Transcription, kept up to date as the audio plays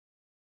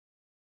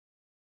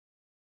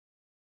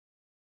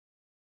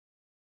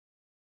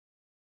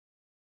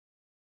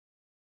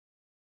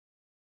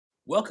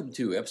Welcome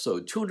to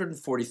episode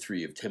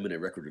 243 of 10 Minute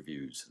Record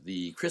Reviews,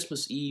 the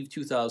Christmas Eve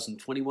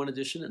 2021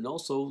 edition, and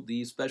also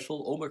the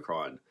special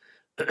Omicron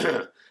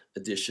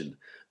edition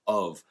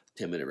of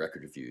 10 Minute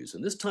Record Reviews.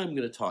 And this time I'm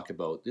going to talk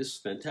about this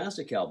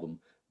fantastic album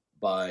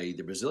by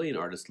the Brazilian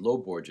artist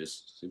Lô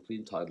Borges, simply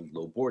entitled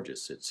Lô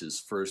Borges. It's his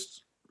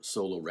first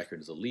solo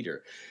record as a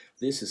leader.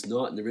 This is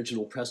not an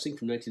original pressing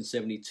from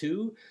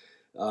 1972.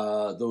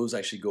 Those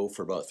actually go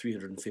for about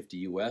 350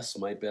 US.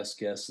 My best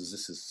guess is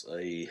this is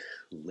a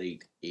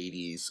late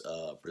 80s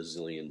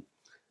Brazilian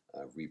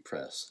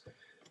repress.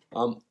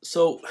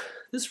 So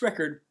this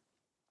record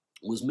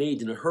was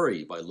made in a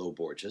hurry by Lô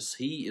Borges.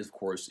 He, of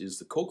course, is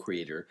the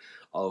co-creator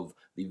of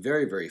the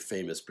very, very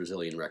famous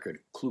Brazilian record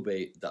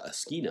Clube Da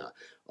Esquina,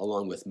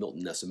 along with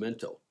Milton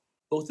Nascimento.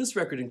 Both this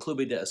record and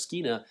Clube Da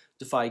Esquina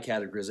defy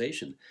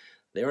categorization.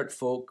 They aren't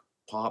folk,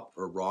 pop,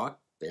 or rock.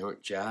 They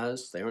aren't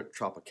jazz, they aren't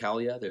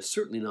tropicalia, they're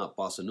certainly not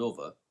bossa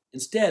nova.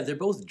 Instead, they're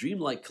both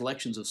dreamlike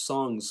collections of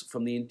songs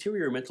from the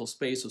interior mental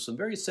space of some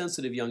very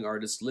sensitive young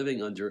artists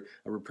living under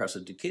a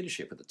repressive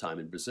dictatorship at the time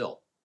in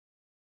Brazil.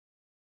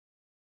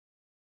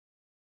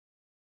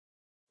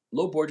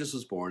 Lô Borges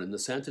was born in the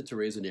Santa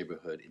Teresa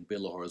neighborhood in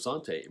Belo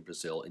Horizonte in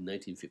Brazil in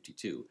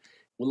 1952.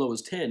 When Lô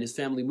was 10, his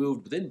family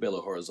moved within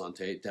Belo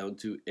Horizonte down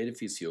to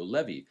Edifício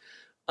Levy,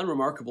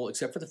 unremarkable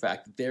except for the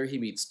fact that there he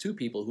meets two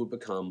people who would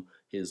become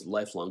his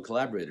lifelong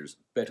collaborators,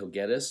 Beto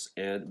Guedes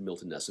and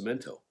Milton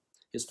Nascimento.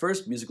 His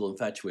first musical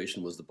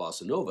infatuation was the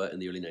bossa nova in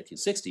the early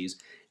 1960s,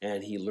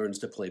 and he learns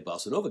to play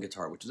bossa nova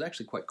guitar, which is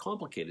actually quite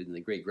complicated and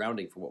a great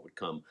grounding for what would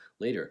come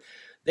later.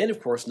 Then, of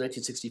course, in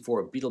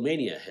 1964,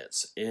 Beatlemania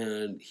hits,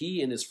 and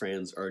he and his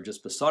friends are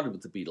just besotted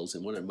with the Beatles,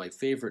 and one of my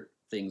favorite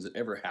things that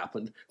ever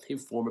happened, they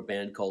form a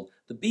band called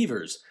the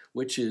Beavers,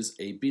 which is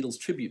a Beatles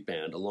tribute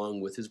band, along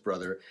with his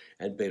brother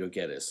and Beto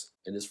Guedes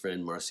and his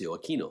friend Marcio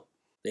Aquino.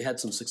 They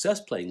had some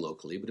success playing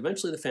locally, but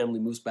eventually the family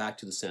moves back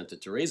to the Santa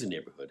Teresa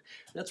neighborhood.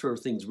 That's where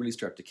things really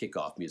start to kick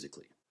off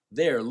musically.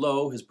 There,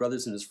 Lô, his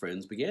brothers, and his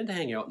friends began to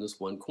hang out in this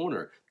one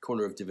corner, the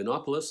corner of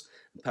Divinopolis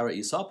and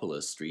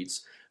Paraisópolis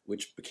streets,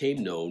 which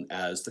became known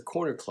as the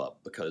Corner Club,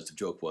 because the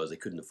joke was they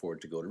couldn't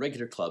afford to go to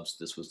regular clubs,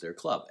 this was their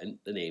club, and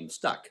the name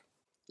stuck.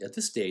 At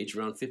this stage,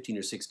 around 15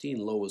 or 16,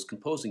 Lô was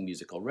composing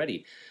music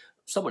already,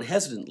 somewhat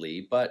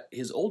hesitantly, but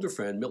his older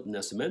friend Milton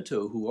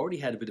Nascimento, who already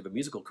had a bit of a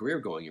musical career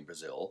going in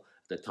Brazil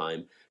at the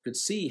time, could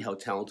see how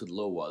talented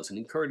Lô was and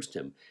encouraged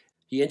him.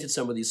 He entered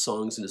some of these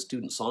songs in a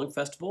student song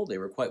festival. They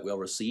were quite well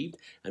received,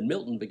 and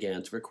Milton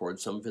began to record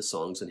some of his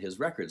songs in his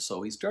records,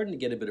 so he's starting to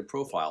get a bit of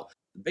profile.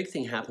 The big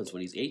thing happens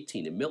when he's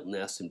 18, and Milton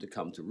asked him to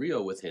come to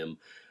Rio with him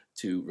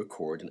to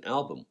record an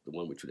album, the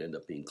one which would end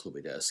up being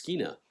Clube Da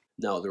Esquina.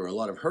 Now, there were a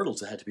lot of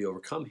hurdles that had to be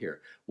overcome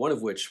here, one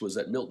of which was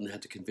that Milton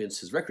had to convince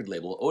his record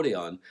label,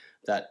 Odeon,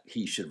 that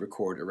he should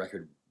record a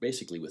record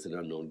basically with an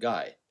unknown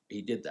guy.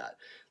 He did that.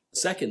 The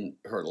second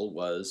hurdle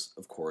was,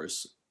 of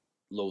course,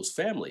 Lô's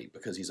family,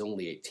 because he's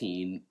only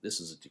 18. This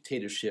is a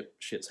dictatorship,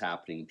 shit's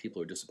happening,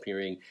 people are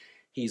disappearing.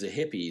 He's a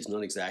hippie, he's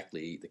not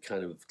exactly the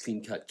kind of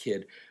clean-cut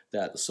kid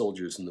that the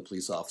soldiers and the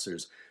police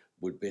officers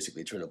would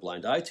basically turn a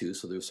blind eye to,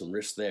 so there's some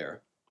risk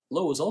there.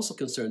 Lô was also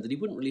concerned that he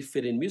wouldn't really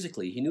fit in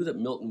musically. He knew that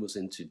Milton was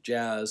into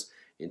jazz,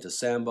 into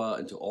samba,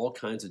 into all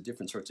kinds of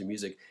different sorts of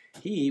music.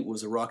 He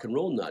was a rock and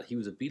roll nut. He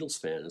was a Beatles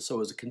fan. And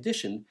so as a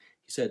condition,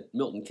 he said,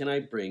 Milton, can I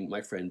bring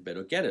my friend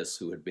Beto Guedes,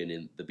 who had been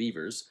in the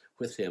Beavers,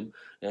 with him?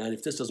 And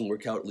if this doesn't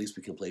work out, at least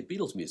we can play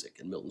Beatles music.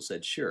 And Milton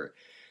said, sure.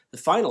 The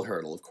final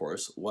hurdle, of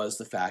course, was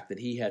the fact that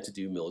he had to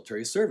do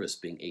military service,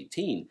 being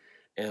 18.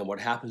 And what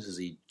happens is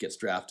he gets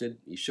drafted,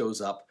 he shows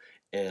up,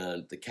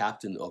 and the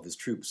captain of his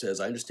troop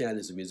says, I understand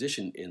there's a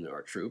musician in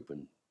our troop.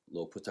 And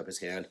Lô puts up his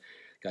hand.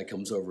 Guy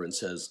comes over and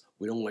says,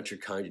 we don't want your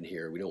kind in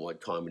here. We don't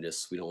want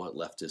communists. We don't want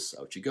leftists.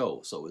 Out you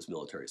go. So his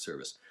military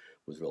service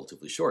was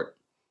relatively short.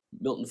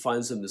 Milton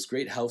finds them this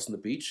great house on the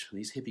beach.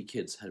 These hippie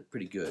kids had it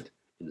pretty good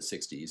in the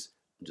 60s,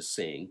 I'm just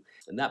saying.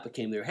 And that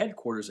became their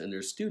headquarters and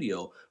their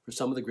studio for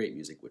some of the great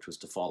music which was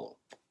to follow.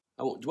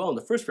 I won't dwell on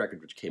the first record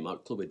which came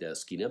out, Clube Da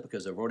Esquina,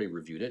 because I've already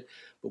reviewed it.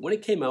 But when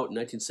it came out in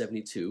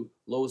 1972,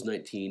 Lô was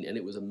 19, and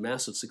it was a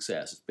massive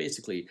success. It's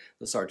basically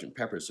the Sgt.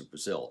 Pepper's of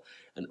Brazil.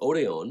 And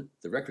Odeon,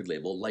 the record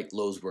label, liked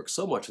Lô's work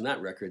so much on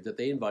that record that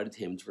they invited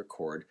him to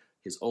record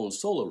his own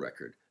solo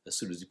record as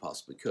soon as he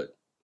possibly could.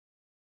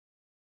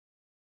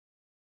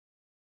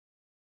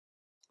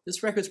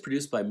 This record is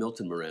produced by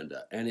Milton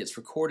Miranda, and it's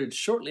recorded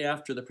shortly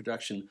after the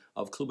production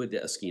of Clube Da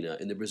Esquina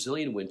in the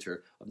Brazilian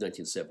winter of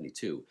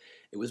 1972.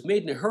 It was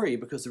made in a hurry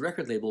because the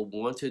record label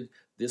wanted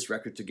this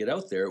record to get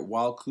out there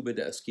while Clube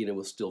Da Esquina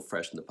was still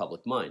fresh in the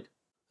public mind.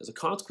 As a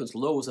consequence,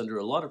 Lô was under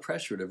a lot of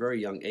pressure at a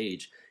very young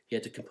age. He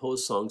had to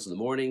compose songs in the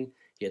morning,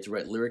 he had to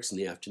write lyrics in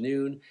the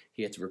afternoon,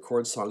 he had to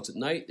record songs at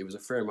night. There was a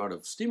fair amount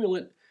of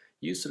stimulant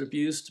use and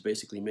abuse to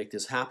basically make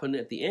this happen.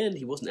 At the end,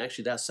 he wasn't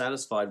actually that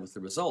satisfied with the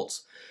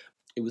results.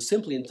 It was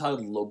simply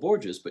entitled Lô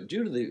Borges, but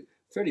due to the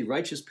fairly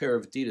righteous pair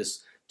of Adidas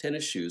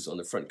tennis shoes on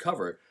the front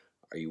cover,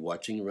 are you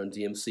watching Run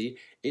DMC?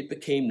 It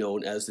became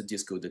known as the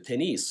Disco de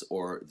Tenis,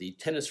 or the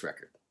tennis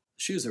record. The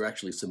shoes are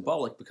actually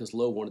symbolic because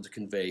Lô wanted to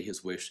convey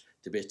his wish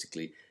to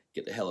basically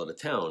get the hell out of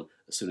town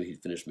as soon as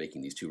he'd finished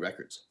making these 2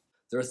 records.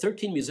 There are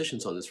 13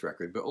 musicians on this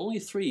record, but only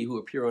 3 who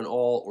appear on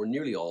all or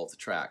nearly all of the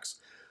tracks.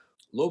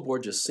 Lô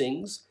Borges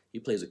sings, he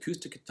plays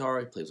acoustic guitar,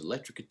 he plays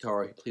electric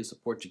guitar, he plays the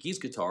Portuguese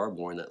guitar,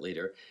 more on that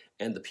later,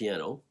 and the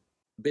piano.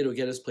 Beto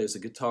Guedes plays the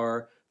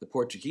guitar, the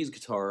Portuguese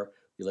guitar,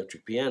 the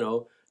electric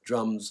piano,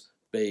 drums,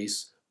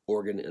 bass,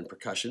 organ, and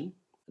percussion.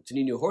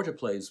 Toninho Horta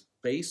plays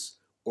bass,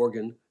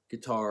 organ,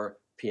 guitar,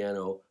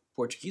 piano,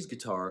 Portuguese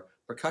guitar,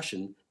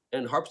 percussion,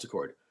 and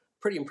harpsichord.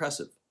 Pretty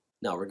impressive.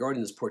 Now,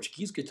 regarding this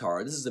Portuguese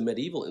guitar, this is a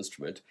medieval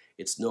instrument.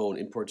 It's known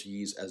in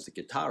Portuguese as the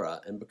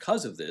guitarra, and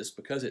because of this,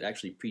 because it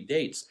actually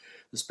predates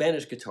the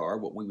Spanish guitar,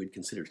 what we would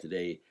consider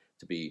today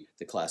to be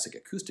the classic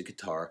acoustic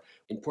guitar,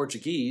 in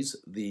Portuguese,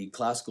 the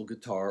classical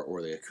guitar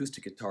or the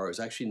acoustic guitar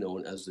is actually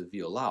known as the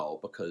violão,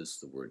 because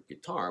the word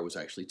guitar was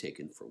actually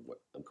taken from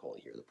what I'm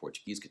calling here the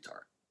Portuguese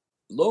guitar.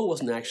 Lô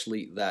wasn't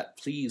actually that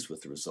pleased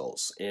with the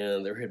results,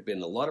 and there had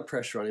been a lot of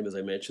pressure on him, as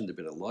I mentioned. There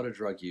had been a lot of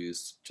drug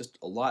use, just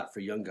a lot for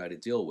a young guy to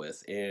deal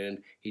with, and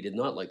he did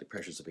not like the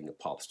pressures of being a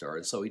pop star,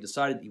 and so he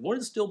decided he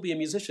wanted to still be a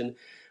musician,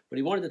 but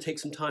he wanted to take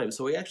some time,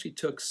 so he actually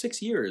took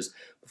 6 years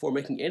before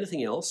making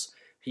anything else.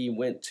 He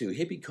went to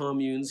hippie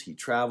communes, he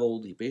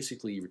traveled, he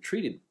basically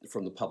retreated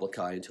from the public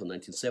eye until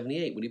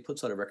 1978 when he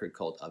puts out a record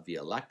called A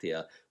Via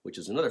Lactea, which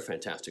is another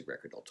fantastic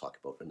record I'll talk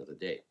about another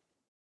day.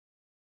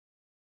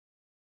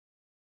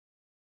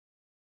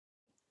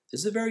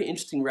 This is a very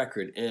interesting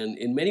record, and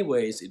in many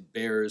ways it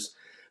bears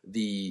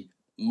the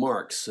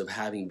marks of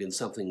having been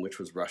something which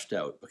was rushed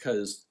out,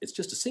 because it's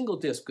just a single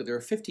disc, but there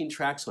are 15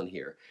 tracks on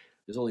here.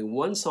 There's only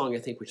one song, I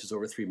think, which is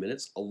over 3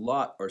 minutes. A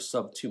lot are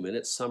sub 2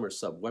 minutes, some are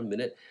sub 1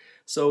 minute.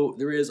 So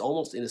there is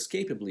almost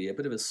inescapably a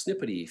bit of a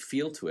snippety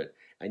feel to it,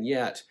 and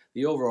yet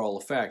the overall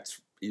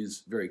effect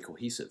is very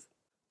cohesive.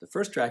 The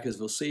first track is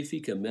Você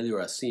Fica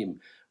Melhor Assim,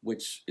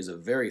 which is a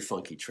very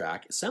funky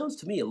track. It sounds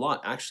to me a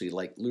lot actually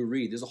like Lou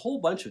Reed. There's a whole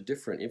bunch of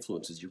different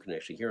influences you can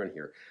actually hear on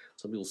here.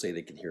 Some people say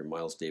they can hear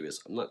Miles Davis.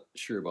 I'm not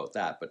sure about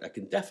that, but I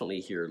can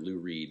definitely hear Lou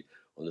Reed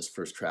on this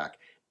first track.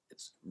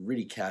 It's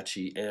really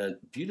catchy and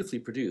beautifully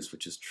produced,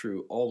 which is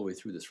true all the way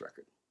through this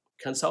record.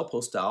 Canção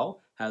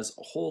Postal has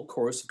a whole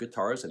chorus of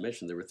guitars. I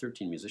mentioned there were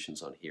 13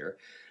 musicians on here.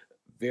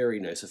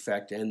 Very nice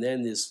effect. And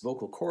then this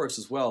vocal chorus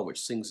as well,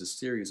 which sings a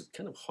series of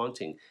kind of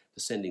haunting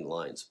descending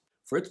lines.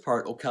 For its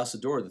part, O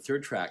Caçador, the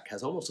third track,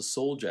 has almost a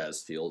soul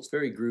jazz feel. It's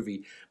very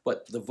groovy,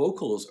 but the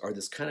vocals are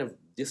this kind of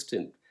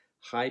distant,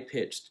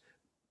 high-pitched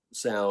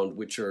sound,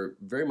 which are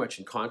very much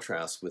in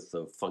contrast with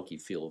the funky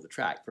feel of the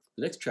track.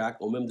 The next track,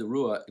 O Meme de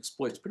Rua,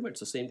 exploits pretty much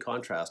the same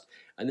contrast.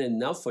 And then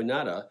Não Foi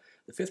Nada,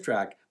 the fifth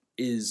track,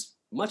 is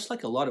much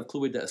like a lot of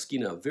Clube Da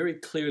Esquina, very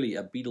clearly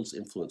a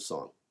Beatles-influenced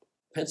song.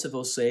 Pensa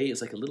Você is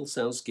like a little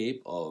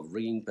soundscape of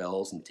ringing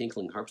bells and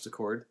tinkling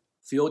harpsichord.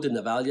 Fio de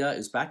Navalha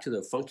is back to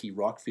the funky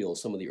rock feel of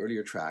some of the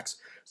earlier tracks.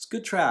 It's a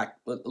good track,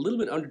 but a little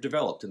bit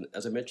underdeveloped, and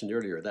as I mentioned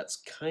earlier, that's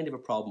kind of a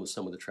problem with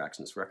some of the tracks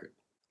in this record.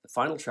 The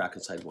final track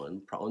on side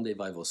 1, Pra Onde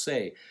Vai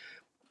Você,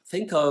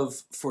 think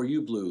of For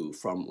You Blue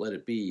from Let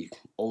It Be,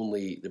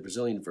 only the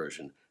Brazilian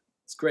version.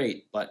 It's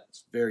great, but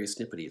it's very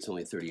snippety. It's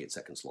only 38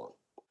 seconds long.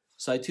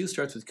 Side 2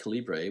 starts with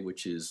Calibre,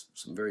 which is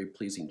some very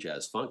pleasing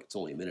jazz funk. It's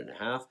only a minute and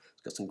a half.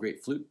 It's got some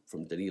great flute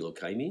from Danilo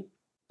Caymmi.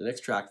 The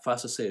next track,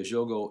 Faça-se o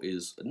Jogo,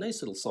 is a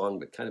nice little song,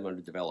 but kind of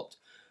underdeveloped.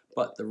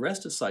 But the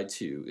rest of side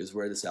 2 is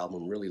where this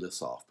album really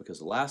lifts off, because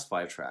the last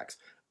 5 tracks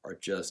are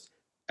just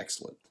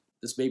excellent.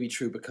 This may be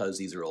true because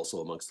these are also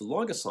amongst the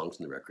longest songs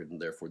in the record,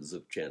 and therefore there's a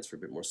chance for a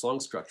bit more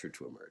song structure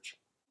to emerge.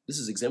 This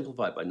is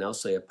exemplified by Não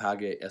Se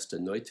Apague Esta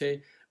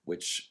Noite,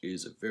 which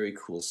is a very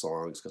cool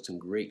song. It's got some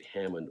great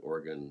Hammond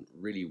organ,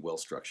 really well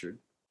structured.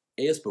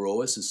 As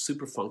Baroas is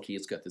super funky.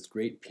 It's got this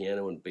great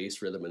piano and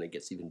bass rhythm, and it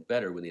gets even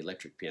better when the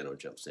electric piano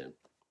jumps in.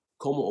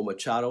 Como o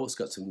Machado, it's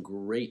got some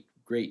great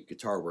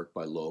guitar work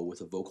by Lô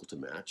with a vocal to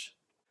match.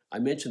 I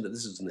mentioned that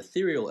this is an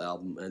ethereal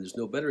album, and there's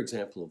no better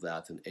example of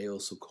that than Eu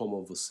Sou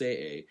Como Você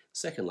É,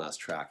 second last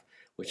track,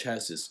 which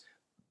has this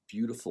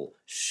beautiful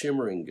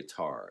shimmering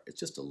guitar. It's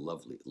just a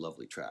lovely,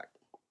 lovely track.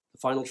 The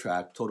final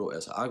track, Todo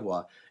Essa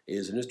Agua,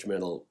 is an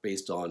instrumental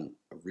based on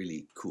a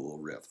really cool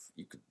riff.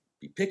 You could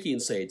be picky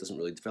and say it doesn't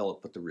really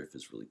develop, but the riff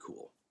is really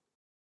cool.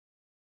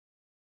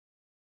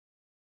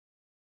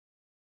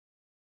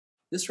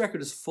 This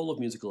record is full of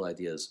musical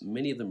ideas,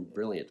 many of them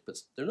brilliant, but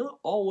they're not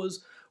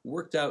always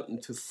worked out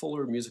into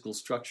fuller musical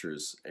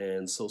structures,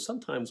 and so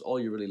sometimes all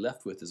you're really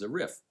left with is a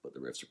riff, but the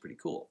riffs are pretty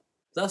cool.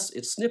 Thus,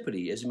 it's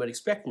snippety, as you might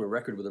expect from a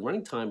record with a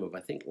running time of,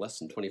 I think, less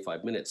than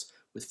 25 minutes,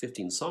 with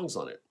 15 songs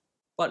on it.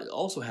 But it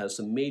also has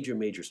some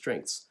major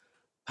strengths.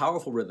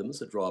 Powerful rhythms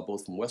that draw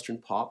both from Western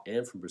pop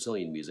and from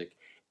Brazilian music,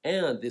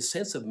 and this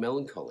sense of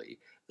melancholy,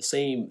 the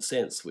same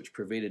sense which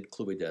pervaded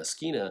Clube Da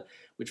Esquina,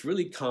 which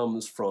really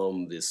comes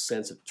from this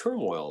sense of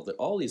turmoil that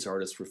all these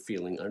artists were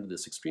feeling under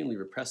this extremely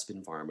repressive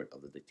environment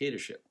of the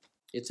dictatorship.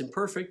 It's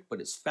imperfect,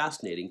 but it's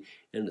fascinating,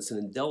 and it's an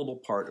indelible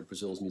part of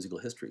Brazil's musical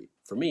history.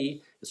 For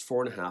me, it's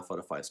 4.5 out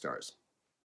of 5 stars.